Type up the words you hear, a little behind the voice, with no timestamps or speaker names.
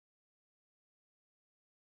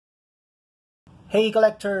Hey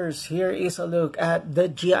collectors, here is a look at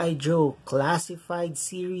the G.I. Joe Classified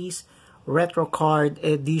Series Retro Card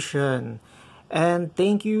Edition. And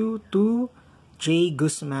thank you to Jay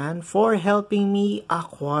Guzman for helping me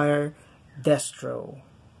acquire Destro.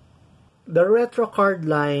 The retro card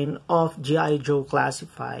line of G.I. Joe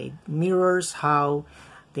Classified mirrors how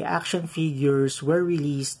the action figures were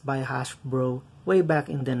released by Hasbro way back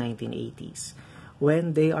in the 1980s,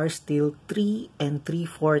 when they are still 3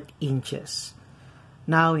 3/4 inches.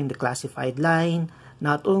 Now in the classified line,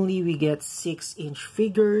 not only we get 6-inch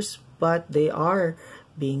figures, but they are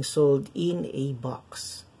being sold in a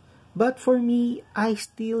box. But for me, I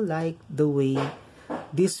still like the way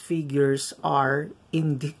these figures are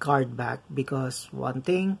in the card back because one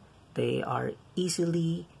thing, they are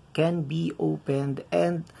easily can be opened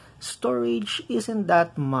and storage isn't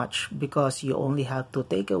that much because you only have to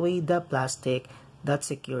take away the plastic that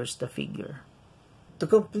secures the figure. To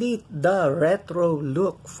complete the retro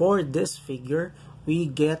look for this figure, we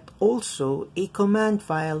get also a command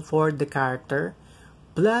file for the character,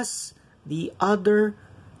 plus the other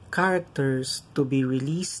characters to be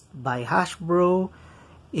released by Hasbro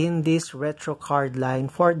in this retro card line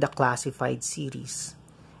for the classified series.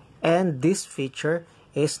 And this feature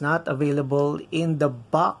is not available in the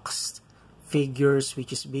boxed figures which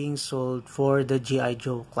is being sold for the G.I.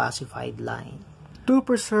 Joe classified line. To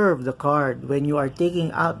preserve the card when you are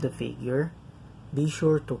taking out the figure, be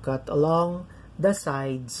sure to cut along the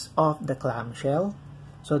sides of the clamshell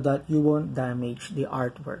so that you won't damage the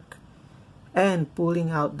artwork. And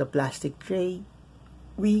pulling out the plastic tray,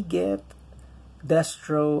 we get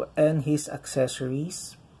Destro and his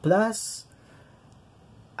accessories, plus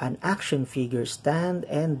an action figure stand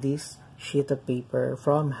and this sheet of paper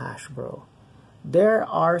from Hasbro. There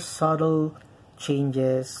are subtle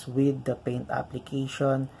changes with the paint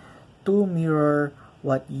application to mirror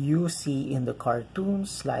what you see in the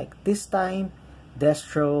cartoons, like this time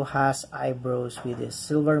Destro has eyebrows with his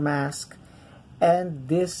silver mask, and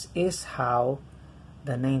this is how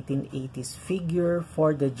the 1980s figure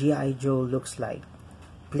for the G.I. Joe looks like,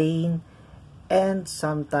 plain and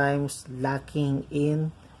sometimes lacking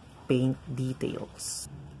in paint details.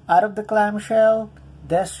 Out of the clamshell,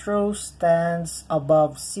 Destro stands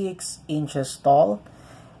above 6 inches tall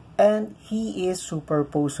and he is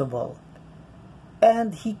superposable.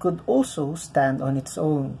 And he could also stand on its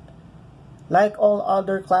own. Like all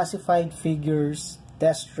other classified figures,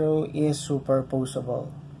 Destro is superposable.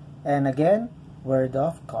 And again, word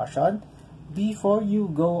of caution, before you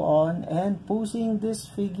go on and posing this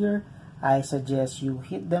figure, I suggest you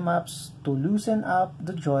hit them up to loosen up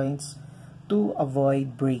the joints to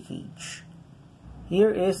avoid breakage.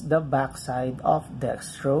 Here is the backside of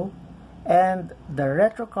Destro, and the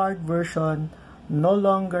retro card version no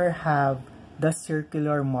longer have the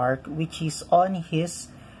circular mark which is on his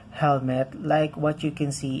helmet like what you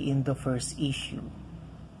can see in the first issue.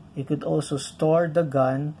 You could also store the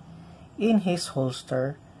gun in his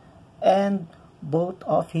holster, and both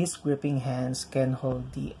of his gripping hands can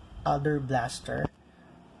hold the other blaster,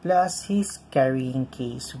 plus his carrying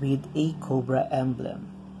case with a Cobra emblem.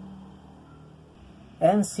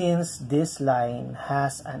 And since this line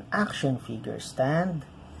has an action figure stand,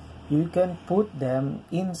 you can put them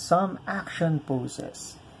in some action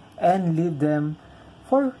poses and leave them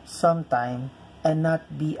for some time and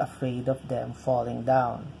not be afraid of them falling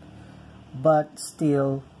down. But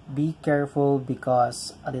still, be careful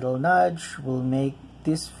because a little nudge will make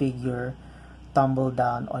this figure tumble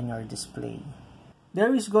down on your display.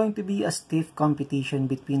 There is going to be a stiff competition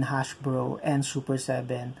between Hasbro and Super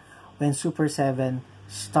 7 when Super 7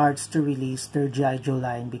 starts to release their G.I. Joe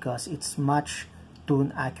line because it's much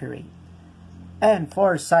toon accurate. And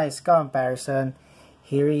for size comparison,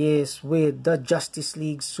 here he is with the Justice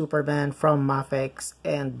League Superman from Mafex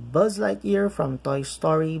and Buzz Lightyear from Toy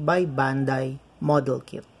Story by Bandai Model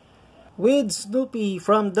Kit. With Snoopy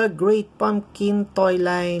from the Great Pumpkin toy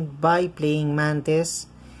line by Playing Mantis,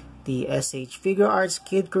 the SH Figure Arts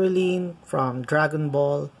Kid Krillin from Dragon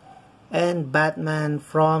Ball, and Batman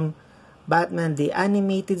from Batman the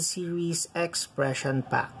Animated Series Expression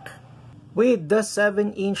Pack. With the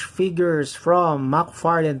 7-inch figures from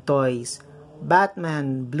McFarlane Toys,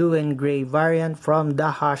 Batman Blue and Gray variant from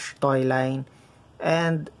the Hush toy line,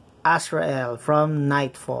 and Azrael from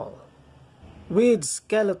Nightfall. With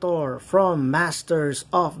Skeletor from Masters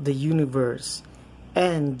of the Universe,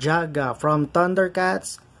 and Jaga from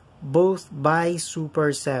Thundercats, both by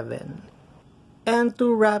Super 7. And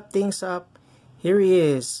to wrap things up, here he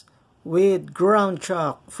is with Ground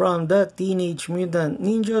Chuck from the Teenage Mutant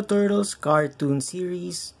Ninja Turtles cartoon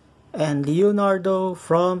series, and Leonardo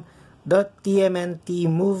from the TMNT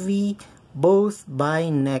movie both by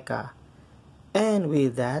NECA. And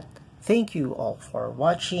with that, thank you all for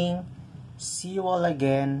watching. See you all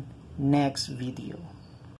again next video.